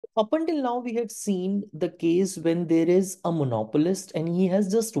up until now, we have seen the case when there is a monopolist and he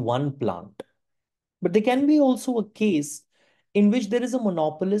has just one plant. But there can be also a case in which there is a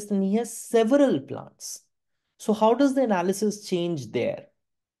monopolist and he has several plants. So how does the analysis change there?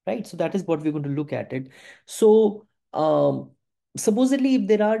 Right? So that is what we're going to look at it. So supposedly, if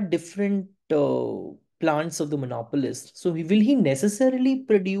there are different plants of the monopolist, so will he necessarily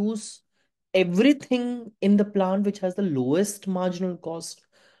produce everything in the plant which has the lowest marginal cost?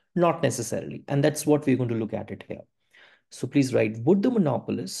 Not necessarily. And that's what we're going to look at it here. So please write, would the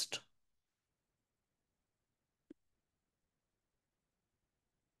monopolist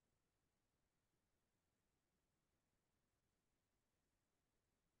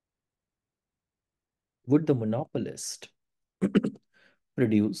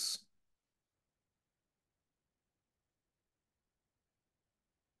produce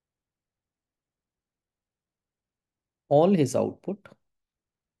all his output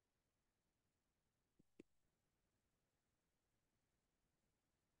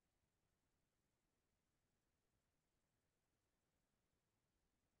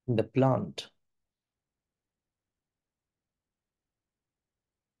in the plant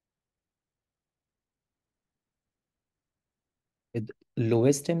with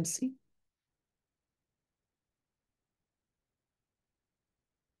lowest MC?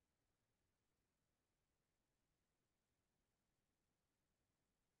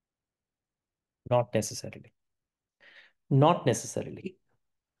 Not necessarily. Not necessarily,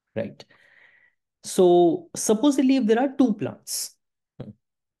 right? So supposedly if there are two plants,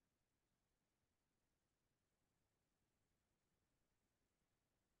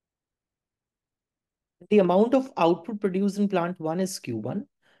 the amount of output produced in plant 1 is Q1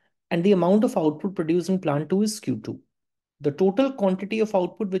 and the amount of output produced in plant 2 is Q2. The total quantity of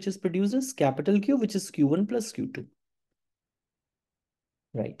output which is produced is capital Q, which is Q1 plus Q2,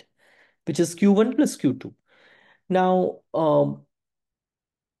 right? Which is Q1 plus Q2. Now,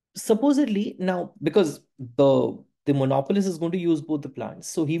 supposedly, now because the monopolist is going to use both the plants,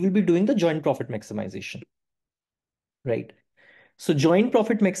 so he will be doing the joint profit maximization, right? So joint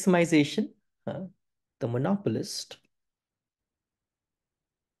profit maximization, uh, the monopolist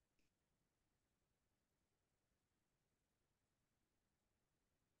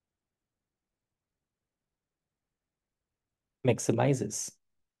maximizes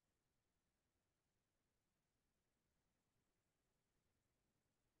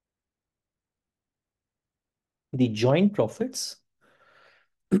the joint profits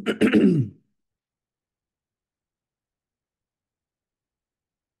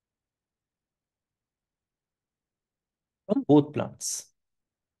from both plants,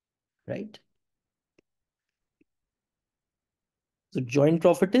 right? So joint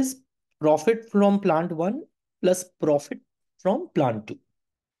profit is profit from plant 1 plus profit from plant 2.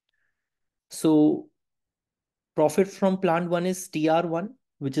 So profit from plant 1 is TR1,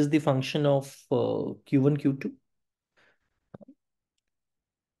 which is the function of Q1, Q2,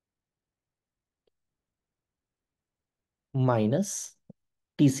 minus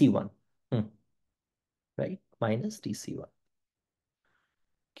TC1, right? Minus TC1,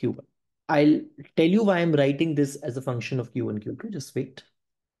 Q1. I'll tell you why I'm writing this as a function of Q1, Q2. Just wait.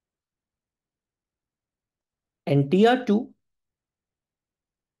 And TR2,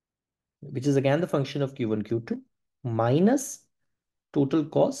 which is again the function of Q1, Q2, minus total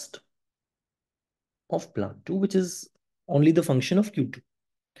cost of plant 2, which is only the function of Q2.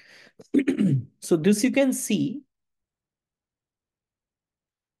 So this you can see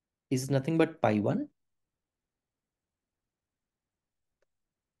is nothing but pi 1.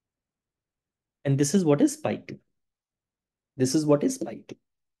 And this is what is pi 2. This is what is pi 2,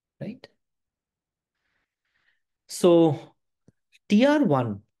 right? So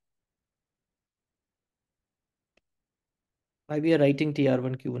TR1, why we are writing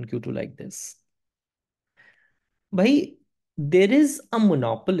TR1, Q1, Q2 like this? By there is a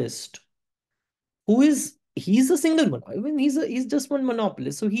monopolist who is he's a single one. I mean, he's just one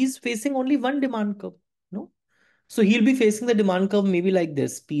monopolist. So he's facing only one demand curve. No. So he'll be facing the demand curve maybe like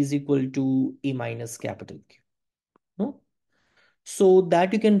this: P is equal to A minus capital Q. No. So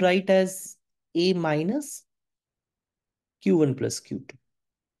that you can write as A minus Q1 plus Q2.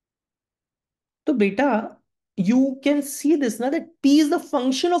 So beta, you can see this now that P is the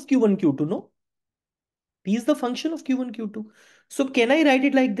function of Q1, Q2, no? P is the function of Q1, Q2. So can I write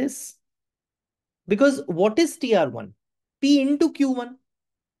it like this? Because what is TR1? P into Q1.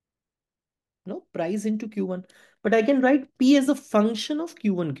 No, price into Q1. But I can write P as a function of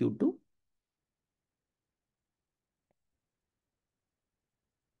Q1, Q2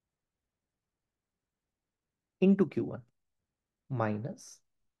 into Q1 minus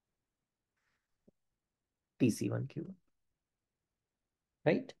TC1 Q1,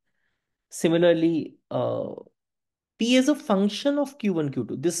 right? Similarly, P is a function of Q1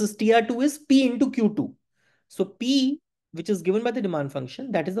 Q2. This is TR2 is P into Q2. So P, which is given by the demand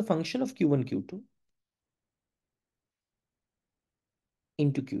function, that is the function of Q1 Q2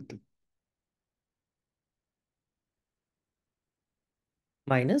 into Q2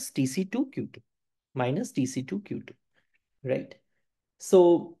 minus TC2 Q2 minus TC2 Q2, right?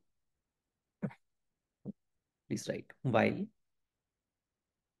 So please write while.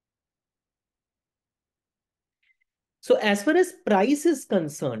 So as far as price is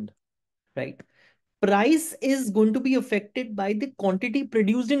concerned, right? Price is going to be affected by the quantity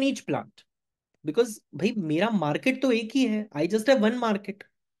produced in each plant. Because भाई मेरा market तो एक ही है. I just have one market.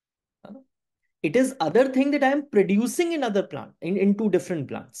 It is other thing that I am producing in other plant, in two different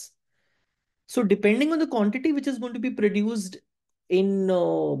plants. So depending on the quantity which is going to be produced in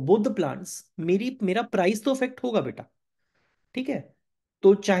both the plants, मेरा price तो affect होगा बेटा. ठीक है.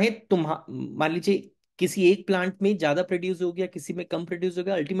 तो चाहे तुम मान लीजिए किसी एक प्लांट में ज्यादा प्रोड्यूस हो गया, किसी में कम प्रोड्यूस हो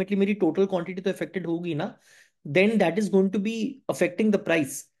गया, अल्टीमेटली मेरी टोटल क्वांटिटी तो अफेक्टेड होगी ना. Then that is going to be affecting the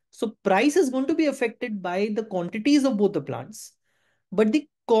price. So price is going to be affected by the quantities of both the plants, but the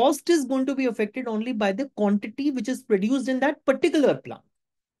cost is going to be affected only by the quantity which is produced in that particular plant.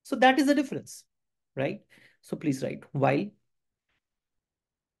 So that is the difference, right? So please write while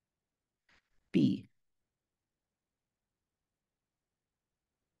P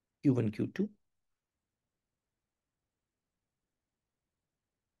Q1 Q2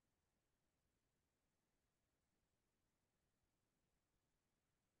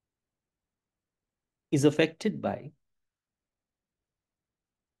 is affected by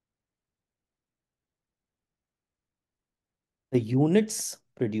the units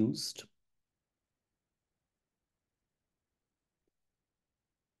produced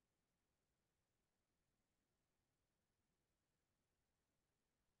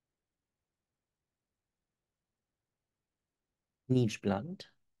in each plant,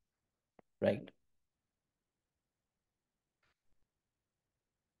 right?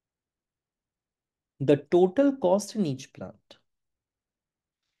 The total cost in each plant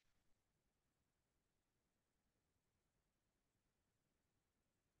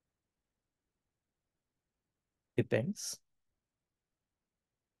depends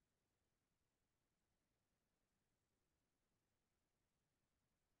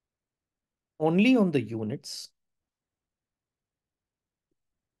only on the units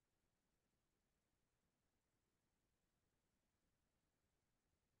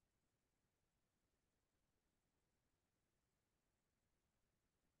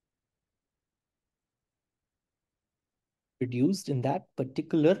produced in that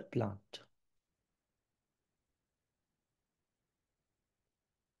particular plant.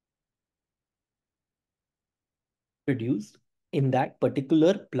 Produced in that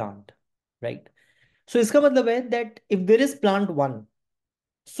particular plant, right? So इसका मतलब है that if there is plant one,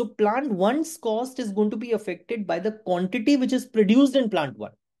 so plant one's cost is going to be affected by the quantity which is produced in plant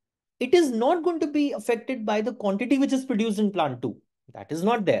one. It is not going to be affected by the quantity which is produced in plant two. That is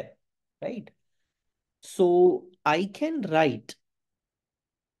not there, right? So I can write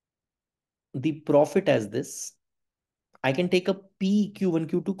the profit as this. I can take a P Q1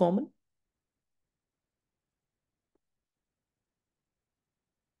 Q2 common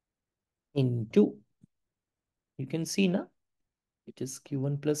into, you can see now, it is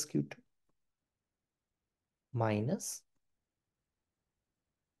Q1 plus Q2 minus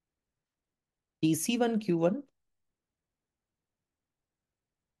TC1 Q1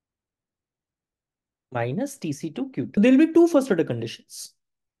 minus TC2 Q2. There will be two first order conditions.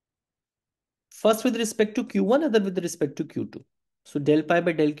 First with respect to Q1, other with respect to Q2. So del pi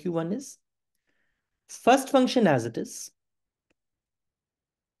by del Q1 is first function as it is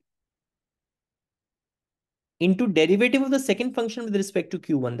into derivative of the second function with respect to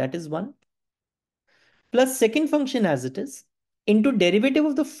Q1, that is 1, plus second function as it is into derivative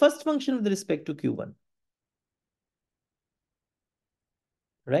of the first function with respect to Q1,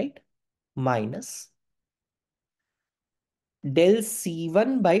 right? Minus del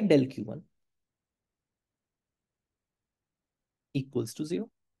C1 by del Q1 equals to 0,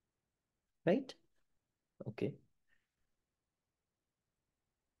 right? Okay.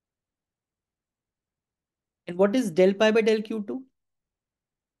 And what is del pi by del Q2?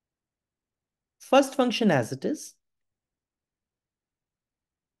 First function as it is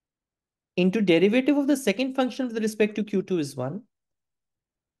into derivative of the second function with respect to Q2 is 1,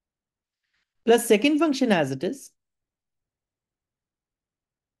 plus second function as it is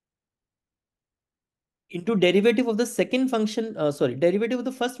into derivative of the second function, derivative of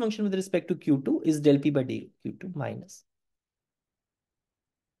the first function with respect to Q2 is del P by del Q2 minus.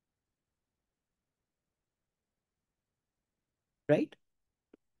 Right?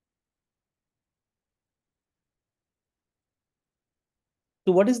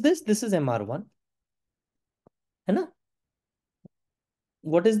 So what is this? This is MR1. है ना?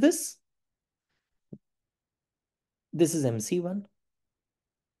 What is this? This is MC1.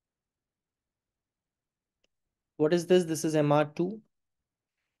 What is this? This is MR2.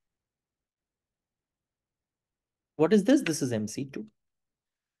 What is this? This is MC2.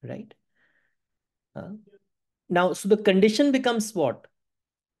 Right? Uh, Now, so the condition becomes what?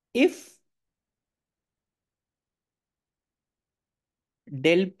 If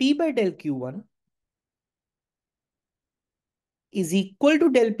del P by del Q1 is equal to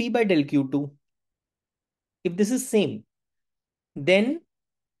del P by del Q2, if this is same, then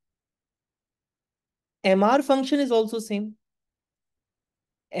MR function is also same.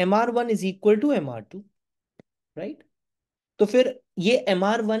 MR1 is equal to MR2, right? तो फिर ये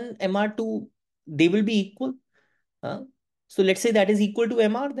MR1, MR2, they will be equal. So let's say that is equal to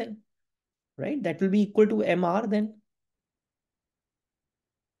MR then, right? That will be equal to MR then.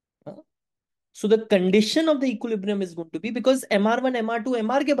 So the condition of the equilibrium is going to be, because MR1, MR2,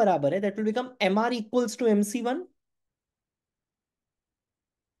 MR के बराबर है, that will become MR equals to MC1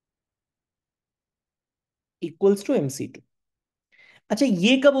 equals to MC2. अच्छा,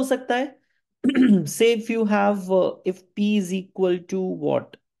 ये कब हो सकता है? Say if you have, if P is equal to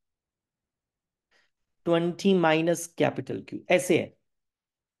what? 20 minus capital Q. ऐसे है,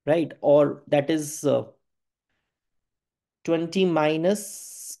 right? Or that is 20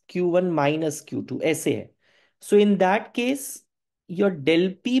 minus Q1 minus Q2. ऐसे है. So in that case, your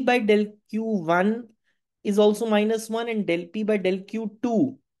del P by del Q1 is also minus 1 and del P by del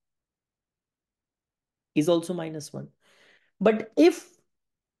Q2 is also minus 1. But if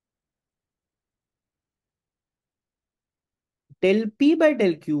del P by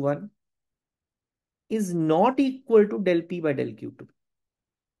del Q1 is not equal to del P by del Q2,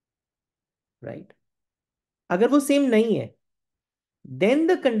 right? अगर वो same नहीं है, then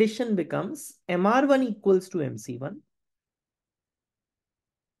the condition becomes MR1 equals to MC1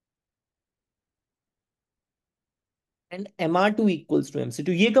 and MR2 equals to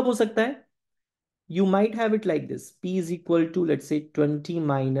MC2. ये कब हो सकता है? You might have it like this. P is equal to, let's say, 20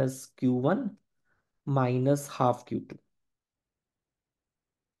 minus Q1 minus half Q2.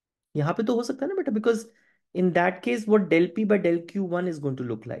 यहाँ पे तो हो सकता है ना बेटा, because in that case, what del P by del Q1 is going to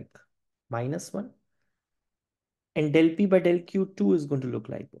look like? Minus 1. And del P by del Q2 is going to look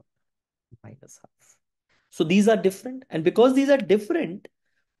like what? Minus half. So these are different. And because these are different,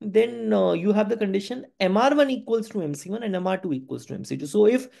 then you have the condition MR1 equals to MC1 and MR2 equals to MC2. So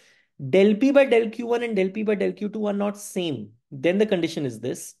if del P by del Q1 and del P by del Q2 are not same, then the condition is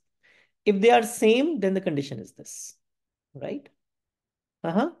this. If they are same, then the condition is this, right?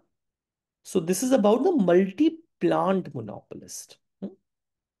 Uh-huh. So this is about the multi-plant monopolist.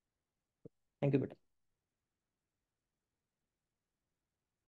 Thank you, beta.